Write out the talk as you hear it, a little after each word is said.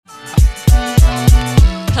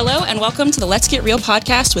Hello and welcome to the Let's Get Real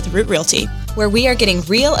podcast with Root Realty, where we are getting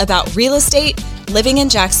real about real estate, living in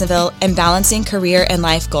Jacksonville, and balancing career and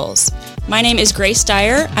life goals. My name is Grace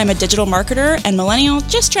Dyer. I'm a digital marketer and millennial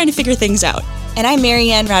just trying to figure things out. And I'm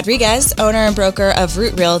Marianne Rodriguez, owner and broker of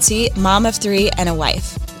Root Realty, mom of 3 and a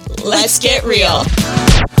wife. Let's get real.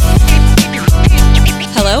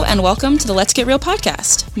 Hello and welcome to the Let's Get Real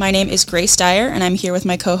podcast. My name is Grace Dyer and I'm here with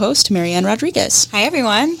my co-host, Marianne Rodriguez. Hi,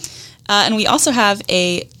 everyone. And we also have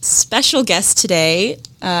a special guest today,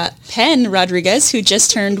 Penn Rodriguez, who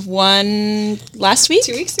just turned 1 last week?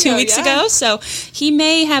 2 weeks ago. 2 weeks ago. So he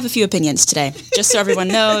may have a few opinions today, just so everyone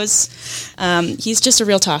knows. He's just a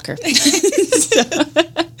real talker.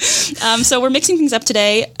 So we're mixing things up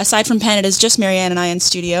today. Aside from Penn, it is just Marianne and I in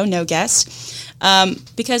studio, no guest,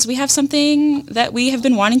 because we have something that we have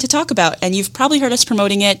been wanting to talk about, and you've probably heard us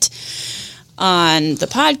promoting it on the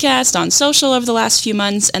podcast, on social over the last few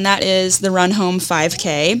months, and that is the Run Home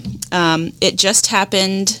 5K. It just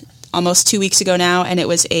happened almost 2 weeks ago now, and it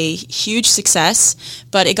was a huge success,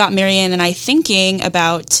 but it got Marianne and I thinking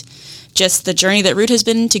about just the journey that Root has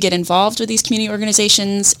been to get involved with these community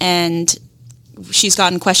organizations, and she's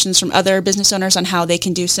gotten questions from other business owners on how they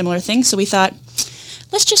can do similar things, so we thought,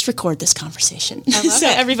 let's just record this conversation so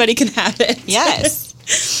everybody can have it. Yes.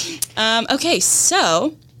 Okay,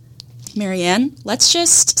 so Marianne, let's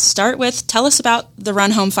just start with, tell us about the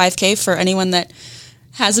Run Home 5K for anyone that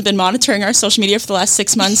hasn't been monitoring our social media for the last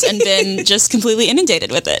 6 months and been just completely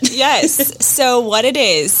inundated with it. Yes. So what it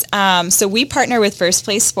is, so we partner with First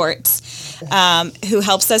Place Sports, who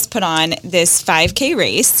helps us put on this 5K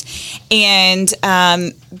race. And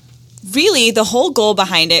really, the whole goal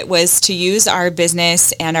behind it was to use our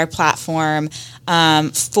business and our platform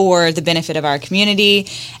for the benefit of our community.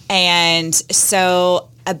 And so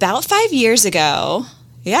about 5 years ago,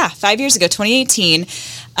 2018,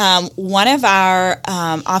 one of our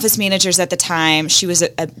office managers at the time, she was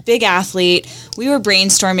a big athlete. We were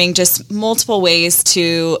brainstorming just multiple ways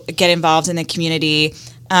to get involved in the community.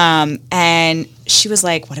 And she was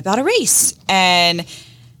like, what about a race? And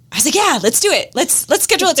I was like, yeah, let's do it. Let's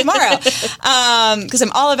schedule it tomorrow. Because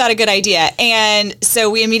I'm all about a good idea. And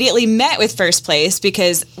so we immediately met with First Place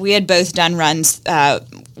because we had both done runs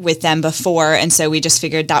with them before. And so we just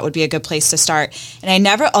figured that would be a good place to start. And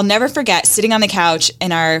I'll never forget sitting on the couch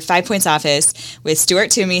in our 5 Points office with Stuart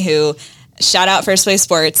Toomey, who, shout out First Place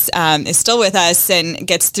Sports, is still with us and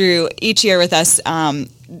gets through each year with us, during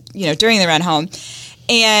the run home.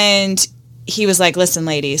 And he was like, listen,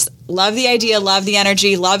 ladies, love the idea, love the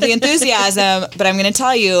energy, love the enthusiasm, but I'm going to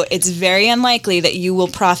tell you, it's very unlikely that you will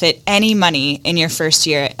profit any money in your first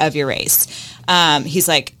year of your race. He's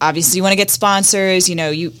like, obviously you want to get sponsors, you're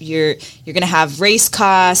going to have race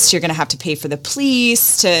costs, you're going to have to pay for the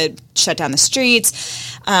police to shut down the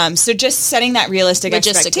streets. So just setting that realistic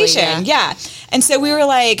expectation. Yeah. And so we were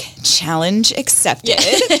like, challenge accepted.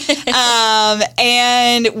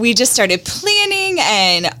 And we just started planning,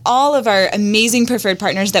 and all of our amazing preferred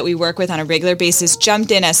partners that we work with on a regular basis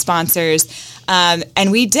jumped in as sponsors.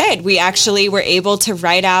 And we did. We actually were able to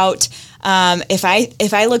write out, if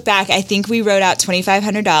I look back, I think we wrote out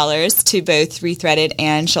 $2,500 to both Rethreaded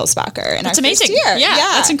and Schulzbacher. That's amazing. Yeah,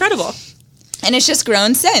 that's incredible. And it's just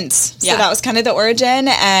grown since. So that was kind of the origin,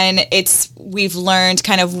 and we've learned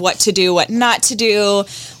kind of what to do, what not to do.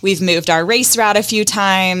 We've moved our race route a few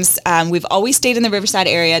times. We've always stayed in the Riverside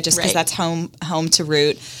area just because that's home to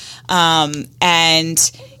Root. I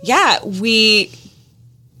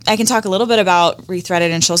can talk a little bit about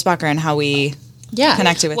Rethreaded and Schulzbacher and how we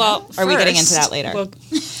connected with them. Are we getting into that later?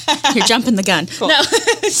 You're jumping the gun. Cool. No.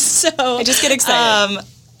 So I just get excited.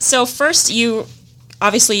 So first, you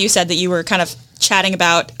said that you were kind of chatting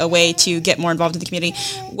about a way to get more involved in the community.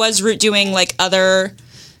 Was Root doing like other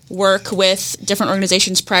work with different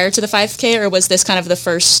organizations prior to the 5K, or was this kind of the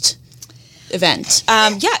first event?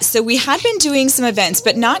 So we had been doing some events,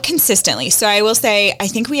 but not consistently. So I will say, I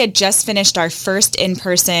think we had just finished our first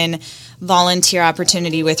in-person volunteer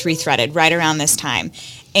opportunity with Rethreaded right around this time.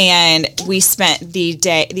 And we spent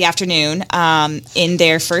the afternoon in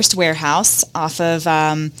their first warehouse off of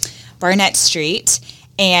Barnett Street,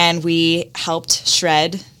 and we helped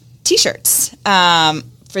shred T-shirts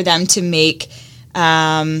for them to make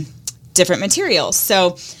different materials.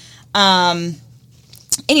 So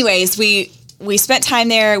anyways, we spent time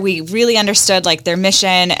there. We really understood like their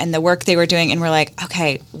mission and the work they were doing, and we're like,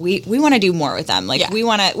 okay, we want to do more with them. Like we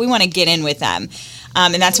want to get in with them.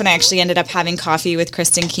 And that's when I actually ended up having coffee with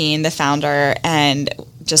Kristen Keene, the founder, and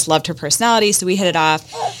just loved her personality. So we hit it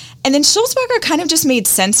off. And then Schulzbacher kind of just made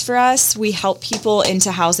sense for us. We help people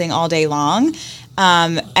into housing all day long.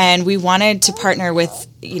 And we wanted to partner with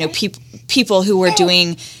people who were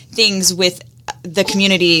doing things with the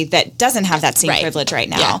community that doesn't have that same privilege right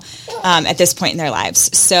now at this point in their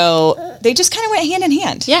lives. So they just kind of went hand in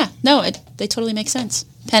hand. Yeah, no, they totally make sense.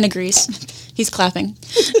 Penn agrees. He's clapping.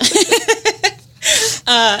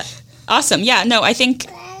 Awesome. Yeah, no, I think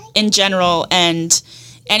in general, and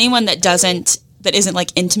anyone that isn't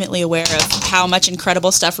like intimately aware of how much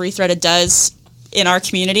incredible stuff Rethreaded does in our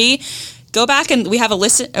community, go back and we have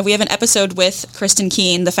an episode with Kristen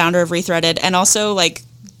Keene, the founder of Rethreaded, and also like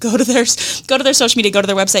go to their social media, go to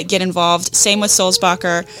their website, get involved. Same with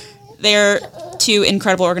Sulzbacher. They're two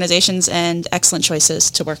incredible organizations and excellent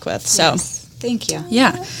choices to work with. So yes. Thank you.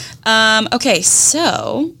 Yeah. Okay,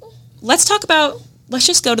 so let's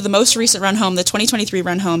just go to the most recent run home, the 2023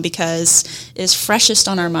 run home, because it is freshest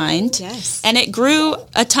on our mind. Yes. And it grew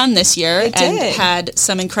a ton this year It and did. had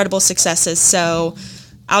some incredible successes. So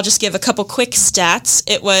I'll just give a couple quick stats.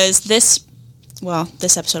 It was this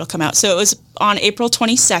episode will come out. So it was on April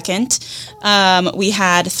 22nd. We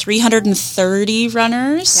had 330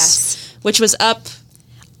 runners, which was up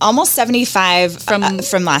almost 75 from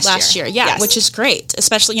last year. Yeah, yes. which is great,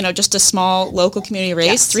 especially, just a small local community race.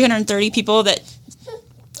 Yes. 330 people that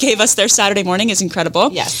gave us their Saturday morning is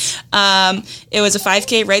incredible. Yes. It was a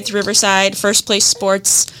 5K right through Riverside. First Place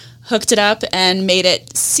Sports hooked it up and made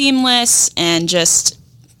it seamless and just...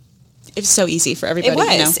 It was so easy for everybody.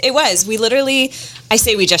 It was.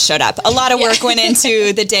 We just showed up. A lot of work went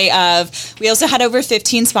into the day of. We also had over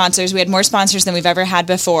 15 sponsors. We had more sponsors than we've ever had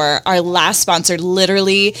before. Our last sponsor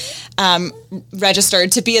literally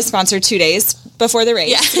registered to be a sponsor 2 days before the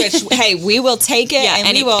race, which, hey, we will take it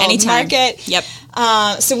and we will anytime. mark it. Yep.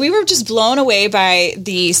 So we were just blown away by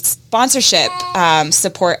the sponsorship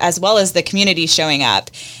support as well as the community showing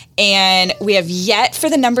up. And we have yet for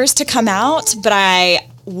the numbers to come out, but I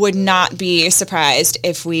would not be surprised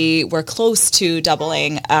if we were close to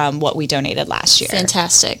doubling what we donated last year.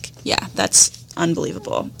 Fantastic. Yeah, that's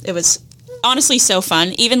unbelievable. It was honestly so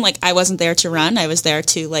fun. Even I wasn't there to run. I was there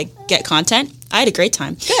to get content. I had a great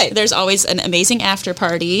time. Good. There's always an amazing after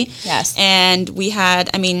party. Yes. And we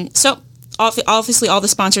had, obviously all the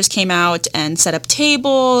sponsors came out and set up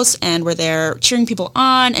tables and were there cheering people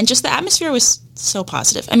on, and just the atmosphere was so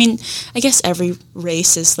positive. I guess every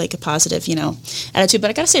race is a positive, attitude, but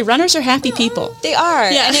I gotta say, runners are happy people. They are.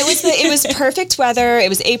 Yeah. And it was perfect weather. It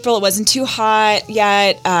was April. It wasn't too hot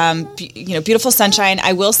yet. Beautiful sunshine.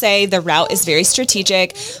 I will say the route is very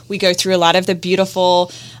strategic. We go through a lot of the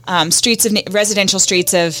beautiful residential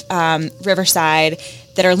streets of Riverside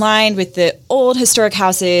that are lined with the old historic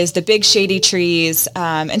houses, the big shady trees.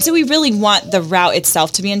 And so we really want the route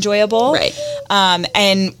itself to be enjoyable. Right.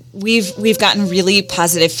 And we've gotten really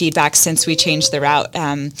positive feedback since we changed the route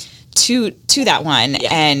to that one. Yeah.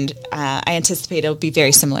 And I anticipate it'll be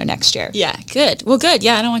very similar next year. Yeah, good. Well, good.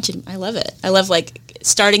 Yeah, I love it. I love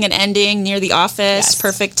starting and ending near the office. Yes.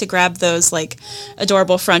 Perfect to grab those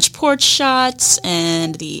adorable French porch shots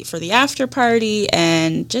and for the after party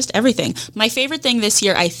and just everything. My favorite thing this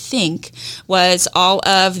year, I think, was all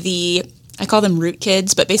of the, I call them root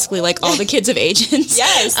kids, but basically all the kids of agents.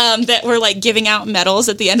 Yes. That were giving out medals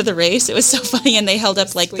at the end of the race. It was so funny, and they held up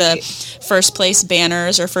the first place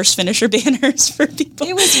banners or first finisher banners for people.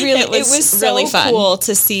 It was really fun. Cool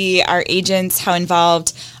to see our agents, how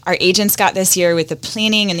involved our agents got this year with the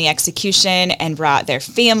planning and the execution, and brought their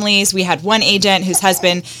families. We had one agent whose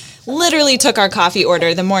husband literally took our coffee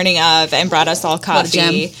order the morning of and brought us all coffee. What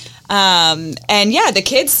a gem. And yeah, the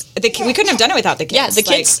kids, we couldn't have done it without the kids. Yeah, the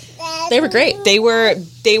kids, they were great. They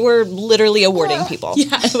were literally awarding people.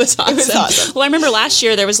 Yeah, it was awesome. Well, I remember last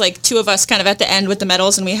year there was two of us kind of at the end with the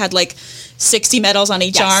medals, and we had 60 medals on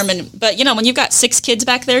each arm. But when you've got 6 kids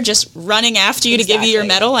back there just running after you to give you your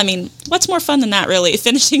medal, what's more fun than that, really?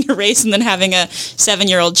 Finishing a race and then having a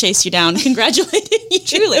 7-year-old chase you down, congratulating you.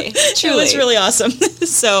 Truly. It was really awesome.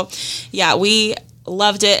 So, yeah, we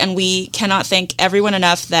loved it, and we cannot thank everyone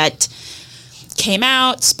enough that came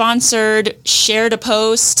out, sponsored, shared a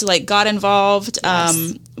post, got involved.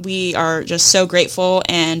 Yes. We are just so grateful,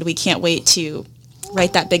 and we can't wait to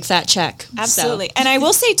write that big fat check. Absolutely. So. And I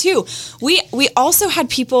will say too, we also had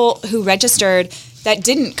people who registered that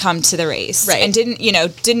didn't come to the race, right, and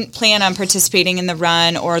didn't plan on participating in the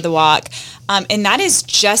run or the walk. And that is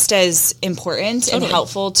just as important and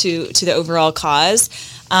helpful to the overall cause.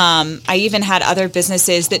 I even had other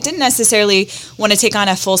businesses that didn't necessarily want to take on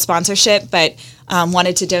a full sponsorship, but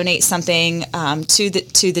wanted to donate something to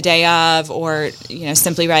the day of, or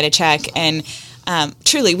simply write a check. And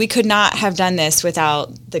truly, we could not have done this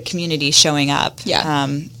without the community showing up. Yeah.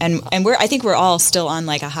 And I think we're all still on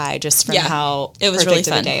a high just from how it was perfect really of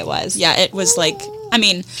fun. a day it was. Yeah, it was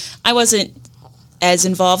I wasn't as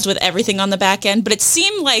involved with everything on the back end, but it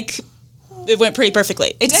seemed like it went pretty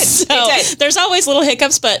perfectly. It did. So it did. There's always little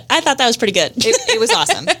hiccups, but I thought that was pretty good. It was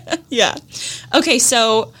awesome. Yeah. Okay,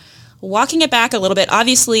 so walking it back a little bit,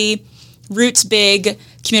 obviously Root's big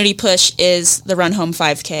community push is the Run Home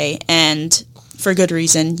 5K, and for good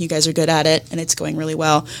reason. You guys are good at it, and it's going really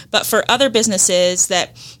well. But for other businesses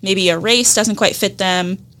that maybe a race doesn't quite fit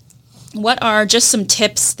them, what are just some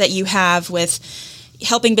tips that you have with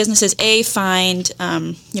helping businesses, find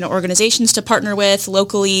organizations to partner with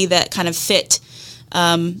locally that kind of fit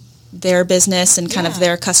their business and kind of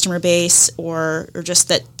their customer base, or just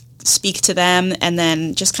that speak to them, and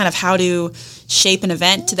then just kind of how to shape an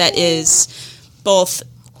event that is both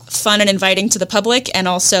fun and inviting to the public, and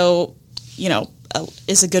also,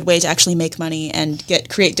 is a good way to actually make money and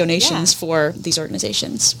create donations for these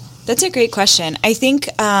organizations. That's a great question. I think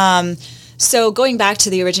so. Going back to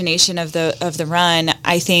the origination of the run,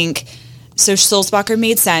 I think so. Sulzbacher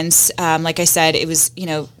made sense. Like I said, it was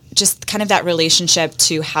just kind of that relationship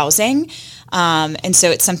to housing, and so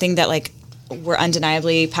it's something that we're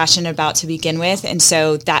undeniably passionate about to begin with, and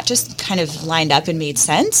so that just kind of lined up and made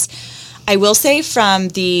sense. I will say from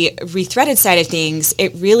the Rethreaded side of things,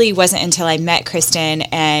 it really wasn't until I met Kristen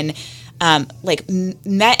and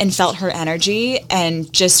met and felt her energy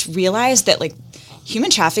and just realized that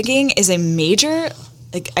human trafficking is a major,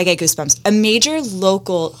 I get goosebumps, a major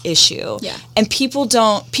local issue. Yeah. And people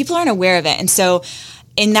aren't aware of it. And so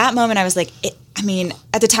in that moment I was like,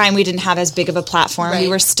 at the time we didn't have as big of a platform. Right. We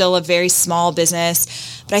were still a very small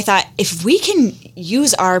business. But I thought, if we can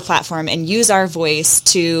use our platform and use our voice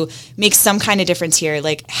to make some kind of difference here,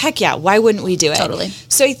 heck yeah, why wouldn't we do it? Totally.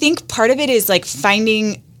 So I think part of it is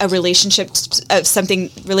finding a relationship of something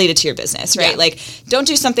related to your business, right? Yeah. Don't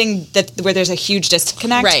do something where there's a huge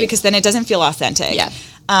disconnect, right, because then it doesn't feel authentic. Yeah.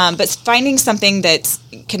 But finding something that's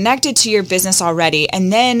connected to your business already,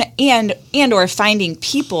 and then or finding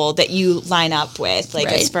people that you line up with, right,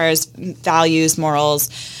 as far as values, morals,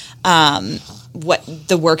 what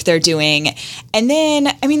the work they're doing. And then,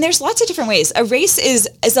 there's lots of different ways. A race is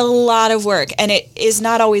a lot of work, and it is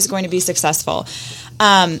not always going to be successful.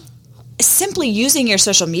 Simply using your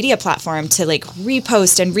social media platform to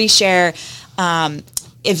repost and reshare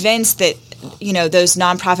events that those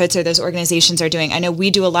nonprofits or those organizations are doing. I know we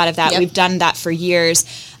do a lot of that. Yep. We've done that for years.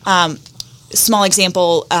 Small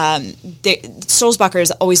example, Sulzbacher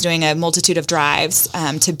is always doing a multitude of drives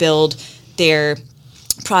to build their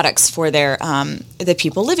products for their the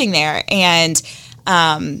people living there, and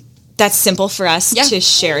that's simple for us to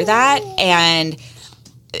share that and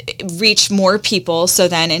reach more people, so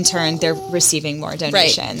then in turn they're receiving more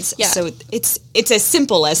donations. Right. Yeah. So it's as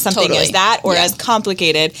simple as something as that, or as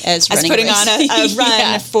complicated as putting on a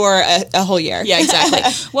run for a whole year. Yeah, exactly.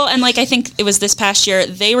 Well, and I think it was this past year,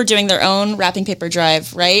 they were doing their own wrapping paper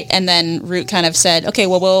drive, right? And then Root kind of said, okay,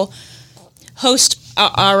 well, we'll host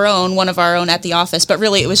one of our own at the office, but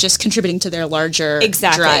really it was just contributing to their larger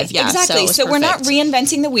drive. Yeah, exactly. So we're not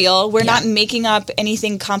reinventing the wheel. We're not making up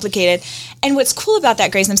anything complicated. And what's cool about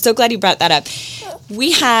that, Grace, I'm so glad you brought that up.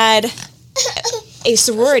 We had a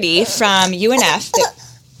sorority from UNF that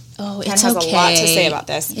has a lot to say about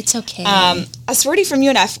this. It's okay. A sorority from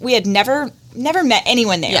UNF. We had never met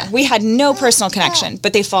anyone there. Yeah. We had no personal connection,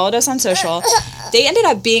 but they followed us on social. They ended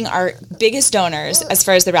up being our biggest donors as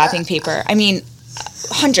far as the wrapping paper.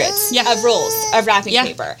 Hundreds of rolls of wrapping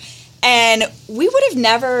paper. And we would have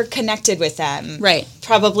never connected with them, right?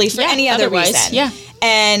 Probably for any other reason. Yeah.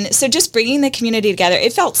 And so just bringing the community together,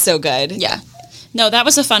 it felt so good. Yeah. No, that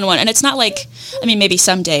was a fun one. And it's not maybe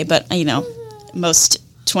someday, but, most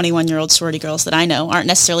 21-year-old sorority girls that I know aren't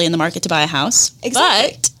necessarily in the market to buy a house.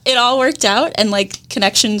 Exactly. But it all worked out, and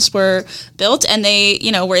connections were built, and they,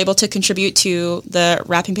 were able to contribute to the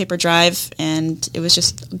wrapping paper drive, and it was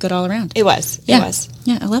just good all around. It was. Yeah. It was.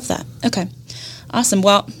 Yeah, I love that. Okay. Awesome.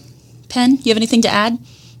 Well, Penn, you have anything to add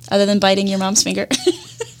other than biting your mom's finger?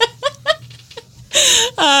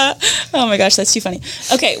 Oh my gosh, that's too funny.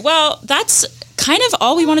 Okay, well, that's kind of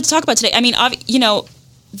all we wanted to talk about today.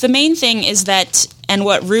 The main thing is that, and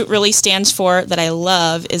what Root really stands for that I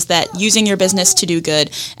love, is that using your business to do good.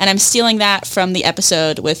 And I'm stealing that from the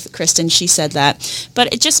episode with Kristen. She said that.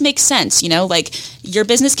 But it just makes sense, your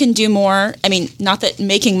business can do more. Not that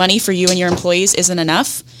making money for you and your employees isn't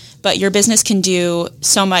enough, but your business can do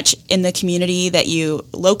so much in the community that you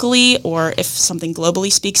locally, or if something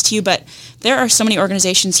globally speaks to you. But there are so many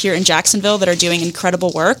organizations here in Jacksonville that are doing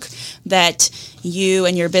incredible work that you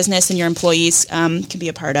and your business and your employees can be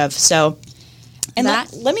a part of. So, and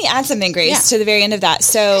let me add something, Grace, to the very end of that.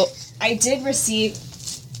 So I did receive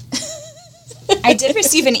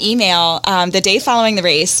an email the day following the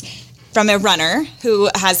race from a runner who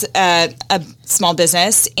has a small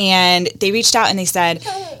business, and they reached out and they said,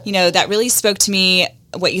 that really spoke to me,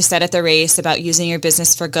 what you said at the race about using your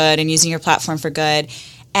business for good and using your platform for good.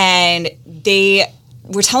 And they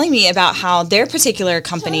were telling me about how their particular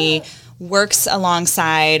company works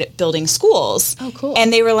alongside building schools. Oh, cool.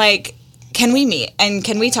 And they were like, can we meet and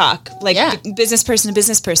can we talk? Business person to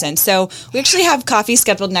business person. So we actually have coffee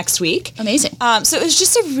scheduled next week. Amazing. So it was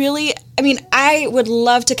just I would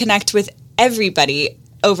love to connect with everybody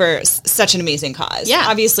over such an amazing cause. Yeah.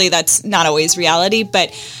 Obviously that's not always reality,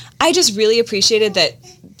 but I just really appreciated that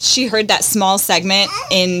she heard that small segment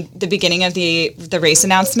in the beginning of the race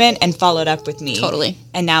announcement and followed up with me. Totally.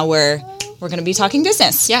 And now we're going to be talking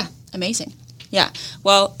business. Yeah. Amazing. Yeah.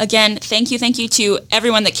 Well, again, thank you to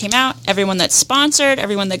everyone that came out, everyone that sponsored,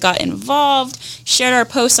 everyone that got involved, shared our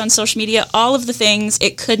posts on social media, all of the things.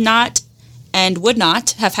 It could not and would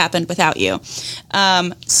not have happened without you.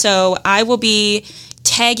 So I will be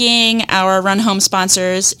tagging our Run Home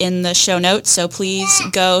sponsors in the show notes, so please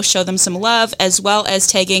go show them some love, as well as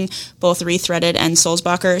tagging both Rethreaded and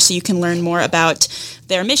Sulzbacher so you can learn more about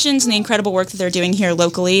their missions and the incredible work that they're doing here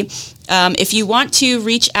locally. If you want to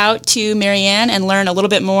reach out to Marianne and learn a little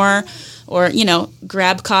bit more, or,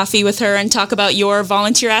 grab coffee with her and talk about your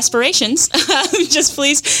volunteer aspirations, just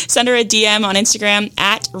please send her a DM on Instagram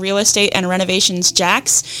at Real Estate and Renovations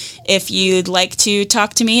Jax. If you'd like to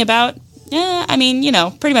talk to me about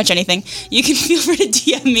pretty much anything, you can feel free to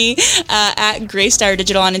DM me at Graystar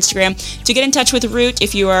Digital on Instagram. To get in touch with Root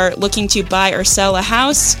if you are looking to buy or sell a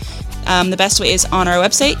house, the best way is on our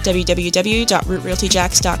website,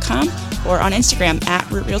 www.rootrealtyjax.com, or on Instagram at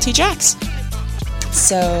rootrealtyjax.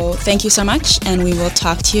 So thank you so much, and we will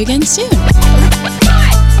talk to you again soon.